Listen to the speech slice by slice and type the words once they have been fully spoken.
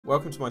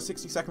welcome to my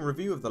 60-second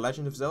review of The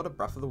Legend of Zelda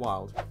Breath of the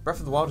Wild. Breath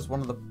of the Wild is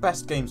one of the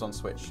best games on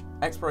Switch.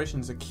 Exploration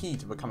is a key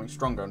to becoming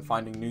stronger and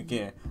finding new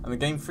gear, and the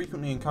game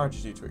frequently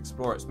encourages you to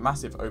explore its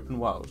massive open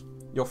world.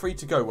 You're free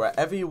to go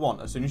wherever you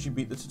want as soon as you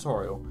beat the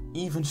tutorial,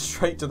 even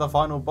straight to the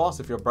final boss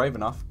if you're brave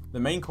enough. The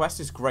main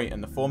quest is great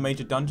and the 4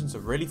 major dungeons are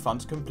really fun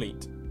to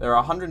complete. There are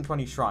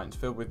 120 shrines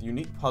filled with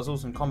unique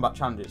puzzles and combat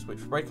challenges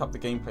which break up the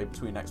gameplay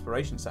between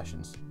exploration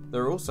sessions.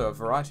 There are also a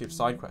variety of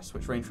side quests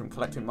which range from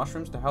collecting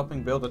mushrooms to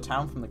helping build a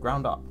town from the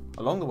ground up.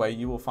 Along the way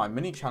you will find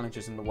mini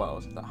challenges in the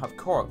world that have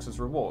Koroks as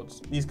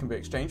rewards. These can be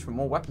exchanged for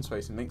more weapon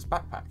space in Link's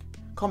backpack.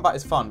 Combat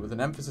is fun with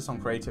an emphasis on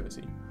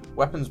creativity.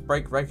 Weapons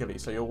break regularly,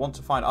 so you'll want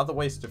to find other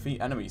ways to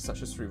defeat enemies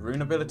such as through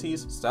rune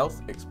abilities,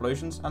 stealth,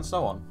 explosions, and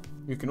so on.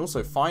 You can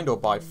also find or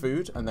buy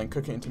food and then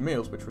cook it into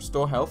meals which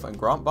restore health and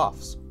grant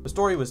buffs. The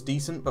story was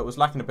decent but was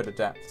lacking a bit of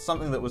depth,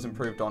 something that was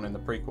improved on in the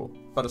prequel.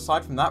 But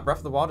aside from that, Breath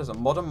of the Wild is a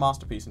modern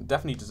masterpiece and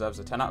definitely deserves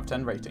a 10 out of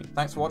 10 rating.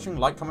 Thanks for watching,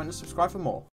 like, comment and subscribe for more.